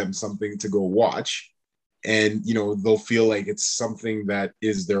give them something to go watch. And, they'll feel like it's something that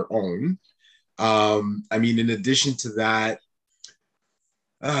is their own. I mean, in addition to that,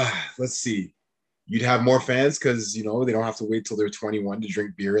 let's see, you'd have more fans because, they don't have to wait till they're 21 to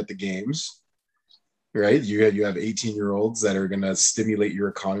drink beer at the games, right? You have 18-year-olds that are going to stimulate your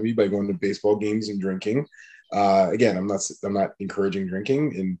economy by going to baseball games and drinking. Again, I'm not encouraging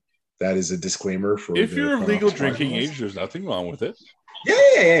drinking, and that is a disclaimer for if you're of legal drinking age, there's nothing wrong with it.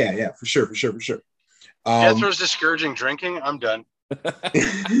 Yeah, for sure. Jethro's discouraging drinking. I'm done.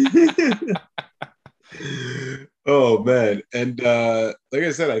 Oh man, and like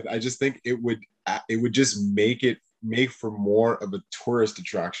I said, I just think it would just make for more of a tourist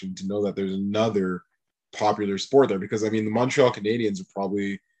attraction to know that there's another popular sport there, because I mean the Montreal Canadiens are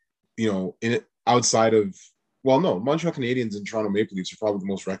probably Montreal Canadiens and Toronto Maple Leafs are probably the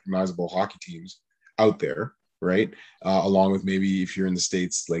most recognizable hockey teams out there, right? Along with maybe if you're in the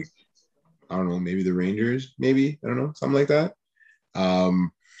States, like I don't know, maybe the Rangers, maybe, I don't know, something like that.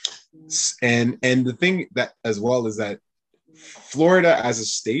 And the thing that as well is that Florida as a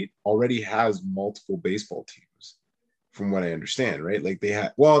state already has multiple baseball teams, from what I understand, right? Like they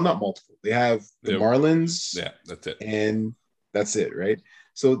have, well, not multiple. They have the Marlins. Yeah, that's it. And that's it, right?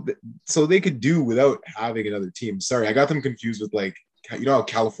 So they could do without having another team. Sorry, I got them confused with like, how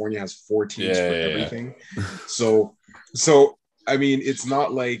California has 4 teams for everything. Yeah. So I mean, it's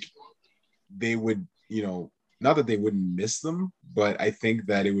not like they would, not that they wouldn't miss them, but I think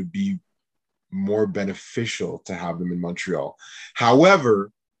that it would be more beneficial to have them in Montreal.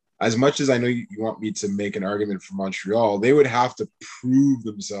 However, as much as I know you want me to make an argument for Montreal, they would have to prove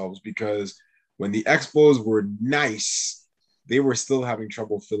themselves, because when the Expos were nice, they were still having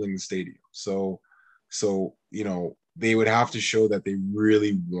trouble filling the stadium. So they would have to show that they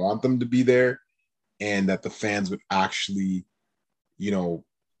really want them to be there, and that the fans would actually,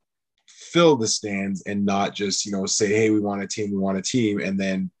 fill the stands and not just, say, hey, we want a team, and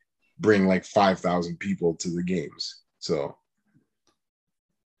then bring like 5,000 people to the games. So.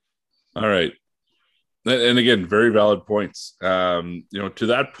 All right. And again, very valid points. To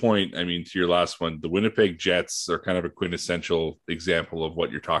that point, I mean, to your last one, the Winnipeg Jets are kind of a quintessential example of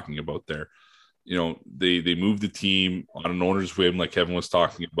what you're talking about there. They moved the team on an owner's whim, like Kevin was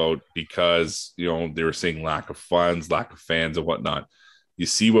talking about, because, they were saying lack of funds, lack of fans and whatnot. You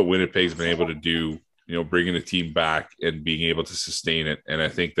see what Winnipeg's been able to do, bringing the team back and being able to sustain it. And I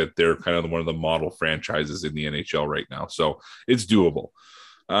think that they're kind of one of the model franchises in the NHL right now. So it's doable.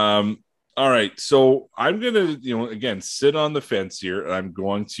 All right. So I'm going to, again, sit on the fence here, and I'm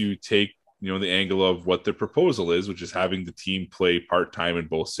going to take, the angle of what the proposal is, which is having the team play part-time in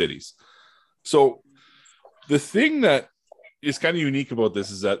both cities. So the thing that is kind of unique about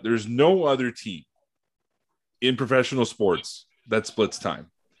this is that there's no other team in professional sports that splits time.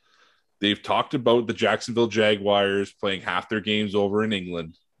 They've talked about the Jacksonville Jaguars playing half their games over in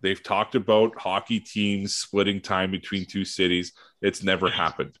England. They've talked about hockey teams splitting time between 2 cities. It's never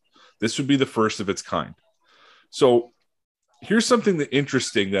happened. This would be the first of its kind. So here's something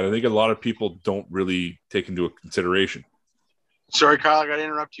interesting that I think a lot of people don't really take into consideration. Sorry, Kyle, I got to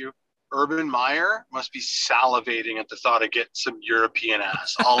interrupt you. Urban Meyer must be salivating at the thought of getting some European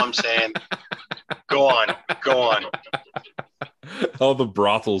ass. All I'm saying, go on. All the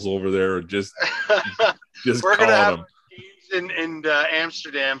brothels over there are just We're gonna have calling them. games in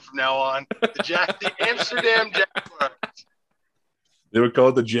Amsterdam from now on. The Amsterdam Jaguars. They would call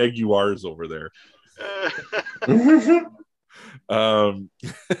it the Jaguars over there.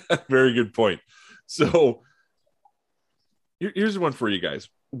 Very good point. So here's one for you guys.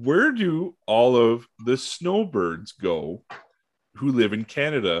 Where do all of the snowbirds go who live in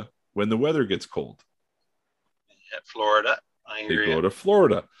Canada when the weather gets cold? At Florida. They go to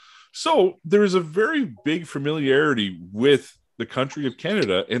Florida. So there's a very big familiarity with the country of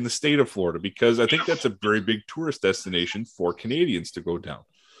Canada and the state of Florida, because I think that's a very big tourist destination for Canadians to go down.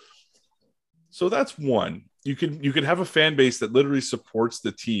 So that's one. You could have a fan base that literally supports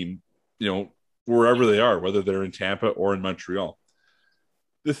the team, wherever they are, whether they're in Tampa or in Montreal.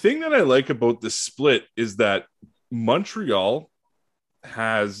 The thing that I like about the split is that Montreal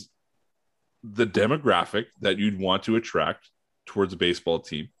has the demographic that you'd want to attract towards a baseball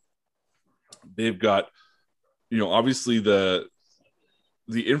team. They've got, obviously the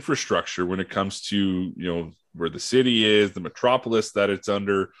infrastructure when it comes to, where the city is, the metropolis that it's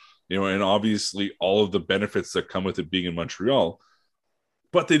under, and obviously all of the benefits that come with it being in Montreal.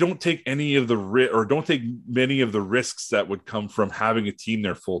 But they don't take any of the don't take many of the risks that would come from having a team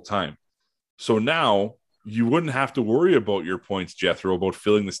there full time. So now you wouldn't have to worry about your points, Jethro, about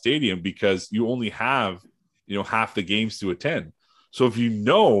filling the stadium, because you only have, half the games to attend. So if you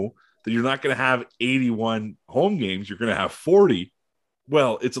know that you're not going to have 81 home games, you're going to have 40.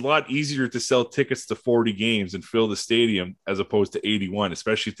 Well, it's a lot easier to sell tickets to 40 games and fill the stadium as opposed to 81,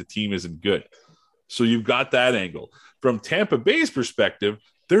 especially if the team isn't good. So you've got that angle. From Tampa Bay's perspective,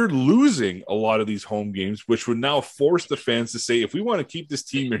 they're losing a lot of these home games, which would now force the fans to say, if we want to keep this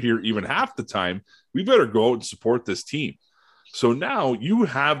team here even half the time, we better go out and support this team. So now you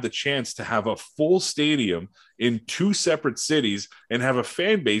have the chance to have a full stadium in two separate cities and have a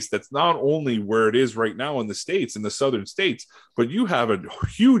fan base that's not only where it is right now in the States, in the southern states, but you have a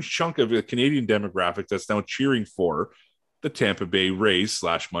huge chunk of the Canadian demographic that's now cheering for the Tampa Bay Rays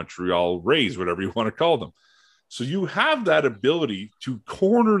 / Montreal Rays, whatever you want to call them. So you have that ability to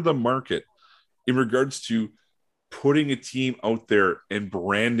corner the market in regards to putting a team out there and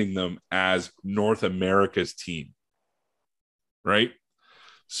branding them as North America's team. Right?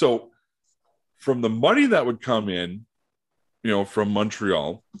 So from the money that would come in, from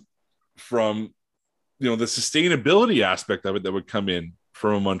Montreal, from, the sustainability aspect of it that would come in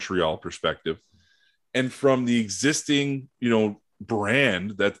from a Montreal perspective, and from the existing,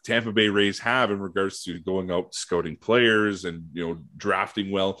 brand that the Tampa Bay Rays have in regards to going out, scouting players and, drafting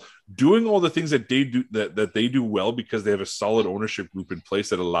well, doing all the things that they do, that they do well, because they have a solid ownership group in place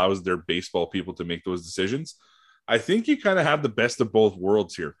that allows their baseball people to make those decisions. I think you kind of have the best of both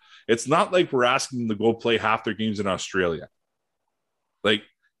worlds here. It's not like we're asking them to go play half their games in Australia. Like,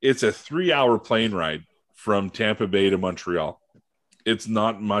 it's a 3-hour plane ride from Tampa Bay to Montreal. It's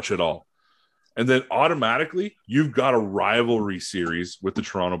not much at all. And then automatically you've got a rivalry series with the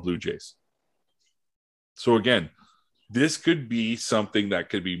Toronto Blue Jays. So again, this could be something that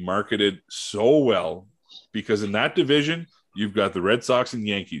could be marketed so well, because in that division, you've got the Red Sox and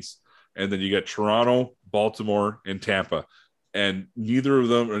Yankees, and then you got Toronto, Baltimore, and Tampa. And neither of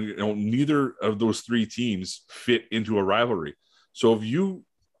them, neither of those three teams fit into a rivalry. So if you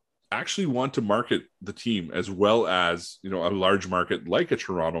actually want to market the team as well as, a large market like a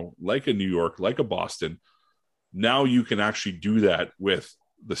Toronto, like a New York, like a Boston, now you can actually do that with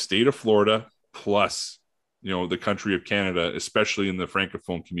the state of Florida plus, the country of Canada, especially in the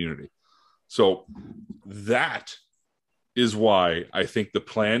Francophone community. So that is why I think the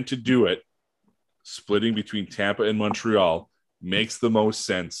plan to do it, splitting between Tampa and Montreal, makes the most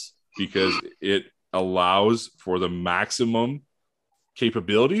sense, because it allows for the maximum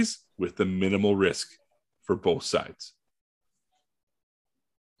capabilities with the minimal risk for both sides.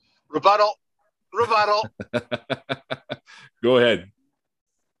 Rebuttal. Go ahead.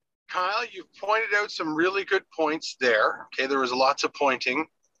 Kyle, you've pointed out some really good points there. Okay, there was lots of pointing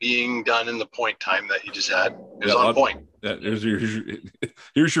being done in the point time that you just had. It was on point. Yeah,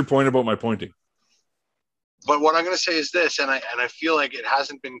 here's your point about my pointing. But what I'm going to say is this, and I feel like it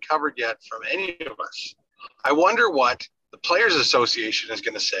hasn't been covered yet from any of us. I wonder what the Players Association is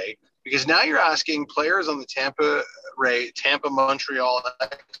going to say, because now you're asking players on the Tampa Montreal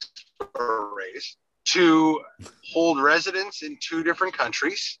Rays to hold residence in two different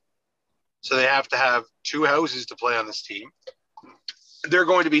countries. So they have to have two houses to play on this team. They're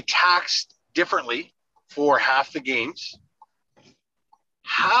going to be taxed differently for half the games.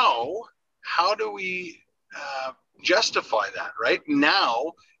 how do we justify that right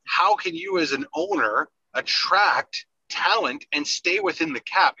now? How can you as an owner attract talent and stay within the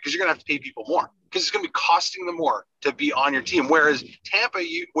cap? Because you're going to have to pay people more, because it's going to be costing them more to be on your team. Whereas Tampa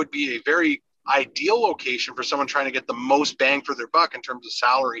would be a very ideal location for someone trying to get the most bang for their buck in terms of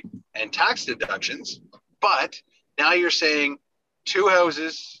salary and tax deductions. But now you're saying 2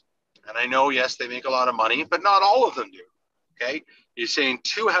 houses, and I know, yes, they make a lot of money, but not all of them do. Okay. You're saying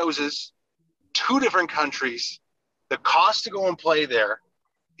 2 houses, 2 different countries. The cost to go and play there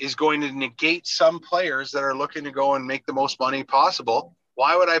is going to negate some players that are looking to go and make the most money possible.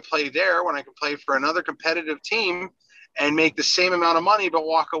 Why would I play there when I can play for another competitive team and make the same amount of money, but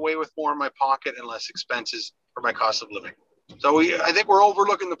walk away with more in my pocket and less expenses for my cost of living? So I think we're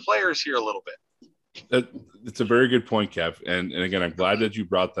overlooking the players here a little bit. It's a very good point, Kev. And again, I'm glad that you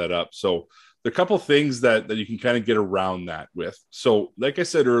brought that up. So the couple things that you can kind of get around that with. So like I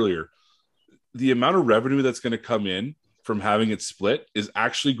said earlier, the amount of revenue that's going to come in from having it split is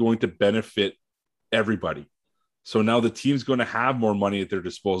actually going to benefit everybody. So now the team's going to have more money at their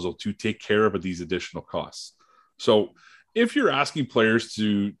disposal to take care of these additional costs. So if you're asking players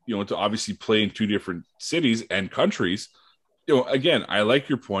to obviously play in 2 different cities and countries, again, I like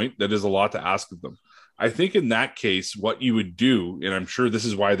your point. That is a lot to ask of them. I think in that case, what you would do, and I'm sure this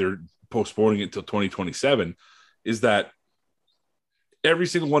is why they're postponing it till 2027, is that every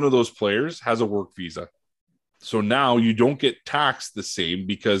single one of those players has a work visa. So now you don't get taxed the same,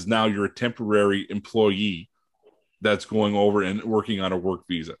 because now you're a temporary employee that's going over and working on a work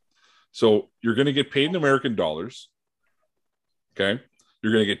visa. So you're going to get paid in American dollars. Okay.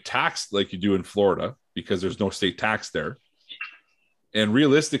 You're going to get taxed like you do in Florida, because there's no state tax there. And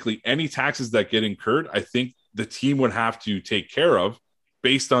realistically, any taxes that get incurred, I think the team would have to take care of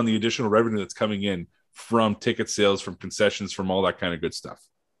based on the additional revenue that's coming in from ticket sales, from concessions, from all that kind of good stuff.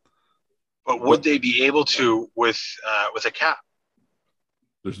 But would they be able to with a cap?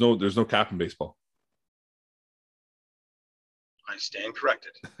 There's no cap in baseball. I stand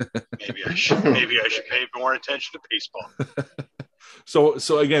corrected. Maybe I should pay more attention to baseball.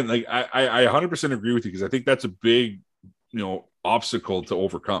 So again, like I 100% agree with you, because I think that's a big obstacle to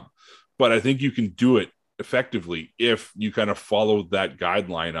overcome. But I think you can do it effectively if you kind of follow that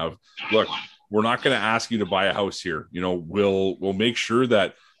guideline of, look, we're not going to ask you to buy a house here. We'll make sure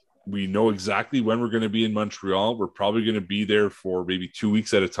that we know exactly when we're going to be in Montreal. We're probably going to be there for maybe 2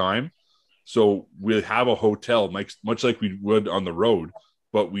 weeks at a time. So we'll have a hotel, much like we would on the road,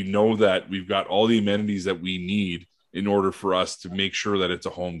 but we know that we've got all the amenities that we need in order for us to make sure that it's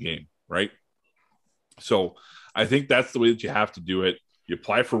a home game, right? So I think that's the way that you have to do it. You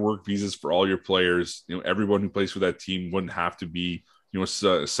apply for work visas for all your players. Everyone who plays for that team wouldn't have to be,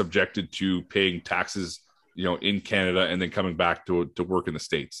 subjected to paying taxes, in Canada and then coming back to work in the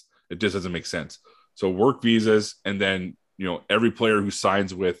States. It just doesn't make sense. So work visas, and then, every player who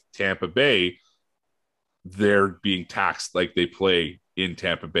signs with Tampa Bay, they're being taxed like they play in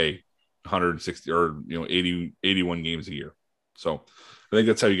Tampa Bay 160 or 81 games a year. So I think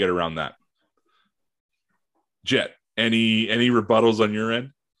that's how you get around that. Jet, any rebuttals on your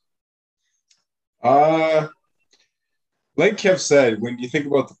end? Like Kev said, when you think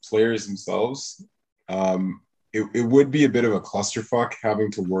about the players themselves, it would be a bit of a clusterfuck having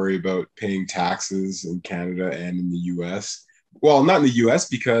to worry about paying taxes in Canada and in the US. Well, not in the US,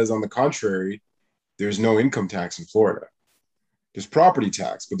 because on the contrary, there's no income tax in Florida. There's property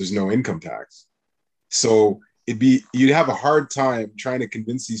tax, but there's no income tax. So you'd have a hard time trying to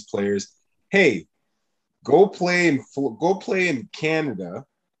convince these players, hey, go play in Canada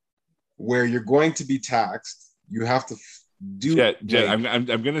where you're going to be taxed. You have to do. Jet, I'm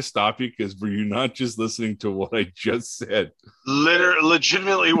going to stop you, because were you not just listening to what I just said?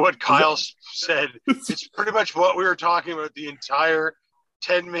 Legitimately, what Kyle said. It's pretty much what we were talking about the entire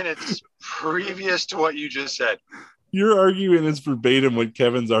 10 minutes previous to what you just said. Your argument is verbatim what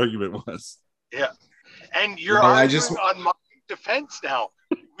Kevin's argument was. Yeah, and you're arguing on my defense now.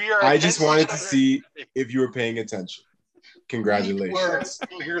 I just wanted to see if you were paying attention. Congratulations.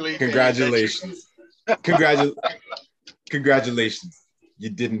 Congratulations. Congratulations. You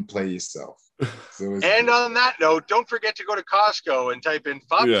didn't play yourself. And on that note, don't forget to go to Costco and type in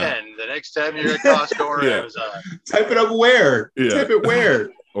FOP10 the next time you're at Costco or Amazon. Type it up where? Yeah. Type it where?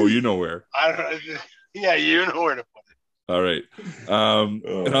 Oh, you know where. I don't know. Yeah, you know where to put it. All right.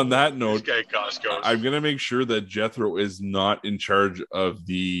 And on that note, I'm going to make sure that Jethro is not in charge of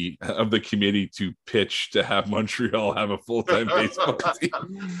the committee to pitch to have Montreal have a full-time baseball team.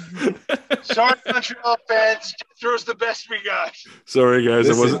 Sorry, Montreal fans. Jethro's the best we got. Sorry, guys.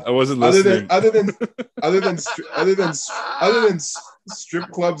 Listen, I wasn't listening. Other than strip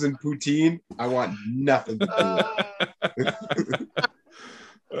clubs and poutine, I want nothing to do with it.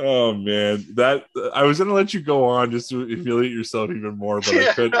 Oh man, that I was gonna let you go on just to humiliate yourself even more, but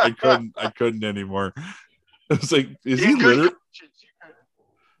Yeah. I couldn't anymore. I was like, is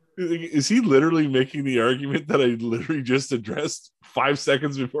he literally making the argument that I literally just addressed 5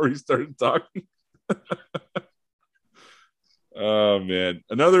 seconds before he started talking? Oh man,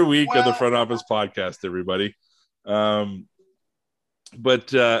 another week of the Front Office Podcast, everybody.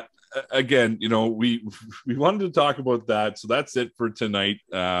 But again, we wanted to talk about that, so that's it for tonight.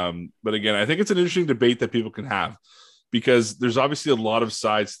 But again, I think it's an interesting debate that people can have, because there's obviously a lot of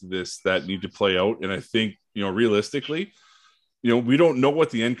sides to this that need to play out, and I think realistically, we don't know what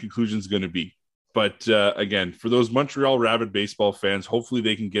the end conclusion is going to be. But again, for those Montreal Rabbit baseball fans, hopefully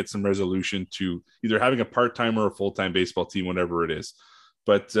they can get some resolution to either having a part-time or a full-time baseball team, whatever it is.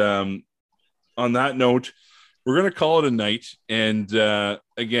 But on that note, we're going to call it a night. And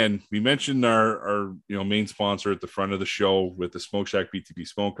again, we mentioned our main sponsor at the front of the show with the Smoke Shack BTB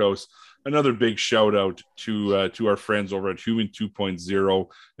Smokehouse. Another big shout out to our friends over at Human 2.0,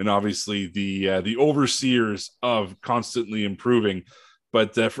 and obviously the overseers of constantly improving.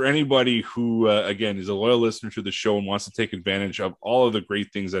 But for anybody who, again, is a loyal listener to the show and wants to take advantage of all of the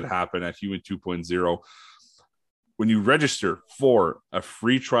great things that happen at Human 2.0, when you register for a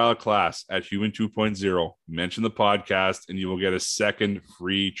free trial class at Human 2.0, mention the podcast and you will get a second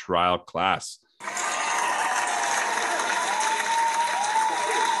free trial class.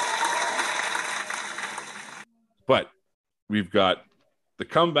 But we've got the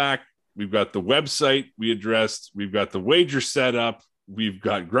comeback, we've got the website we addressed, we've got the wager set up, we've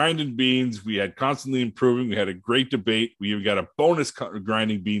got grinding beans, we had constantly improving, we had a great debate, we've got a bonus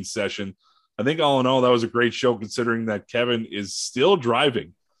grinding beans session. I think all in all, that was a great show, considering that Kevin is still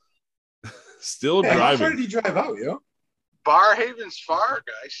driving. Driving. How far did he drive out, yo? Barhaven's far,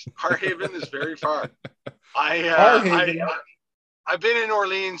 guys. Barhaven is very far. I've been in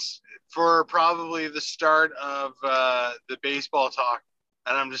Orleans for probably the start of the baseball talk,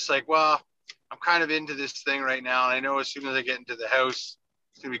 and I'm just like, well, I'm kind of into this thing right now, and I know as soon as I get into the house,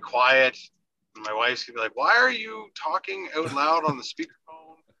 it's gonna be quiet, and my wife's gonna be like, why are you talking out loud on the speakerphone?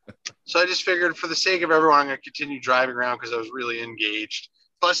 So I just figured, for the sake of everyone, I'm going to continue driving around because I was really engaged.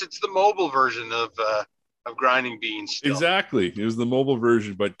 Plus, it's the mobile version of grinding beans. Still. Exactly, it was the mobile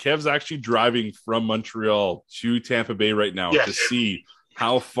version. But Kev's actually driving from Montreal to Tampa Bay right now to see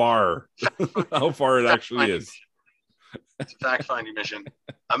how far it actually is. It's a fact-finding mission.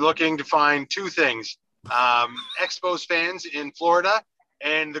 I'm looking to find two things: Expos fans in Florida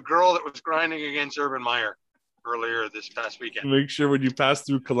and the girl that was grinding against Urban Meyer earlier this past weekend. Make sure when you pass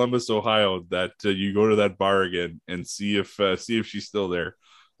through Columbus, Ohio, that you go to that bar again and see if she's still there.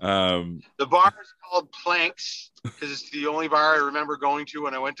 The bar is called Planks because it's the only bar I remember going to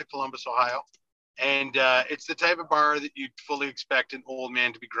when I went to Columbus, Ohio, and it's the type of bar that you'd fully expect an old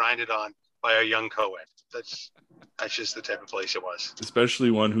man to be grinded on by a young co-ed. That's just the type of place it was.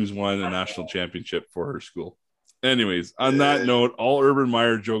 Especially one who's won a national championship for her school. Anyways, on that note, all Urban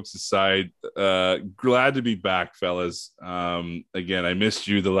Meyer jokes aside, glad to be back, fellas. Again, I missed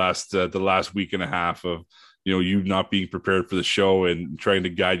you the last week and a half of you not being prepared for the show and trying to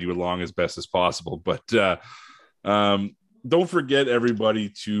guide you along as best as possible. But don't forget,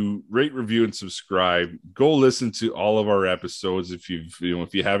 everybody, to rate, review, and subscribe. Go listen to all of our episodes if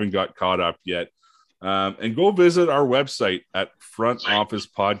if you haven't got caught up yet. And go visit our website at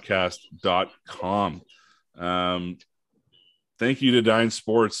frontofficepodcast.com. Thank you to Dine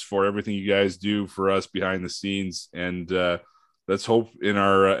Sports for everything you guys do for us behind the scenes, and let's hope in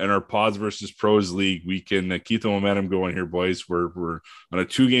our Pods versus Pros league we can keep the momentum going here, boys. We're on a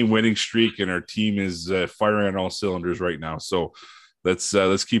 2-game winning streak, and our team is firing on all cylinders right now. So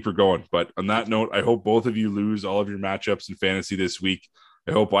let's keep her going. But on that note, I hope both of you lose all of your matchups in fantasy this week.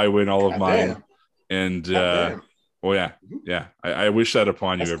 I hope I win all of mine. And oh yeah, I wish that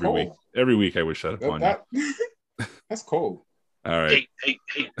upon you every week. Every week I wish that upon you. That's cold. All right. Hate.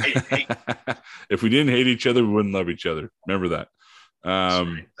 If we didn't hate each other, we wouldn't love each other. Remember that.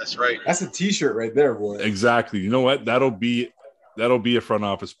 That's right. That's a t-shirt right there, boy. Exactly. You know what? That'll be a Front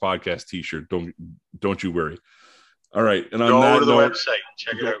Office Podcast t-shirt. Don't you worry. All right. And on go to the website,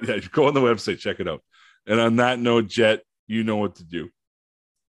 check it out. Yeah, go on the website, check it out. And on that note, Jet, you know what to do.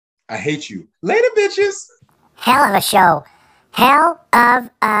 I hate you. Later, bitches. Hell of a show. Hell of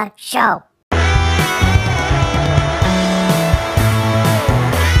a show.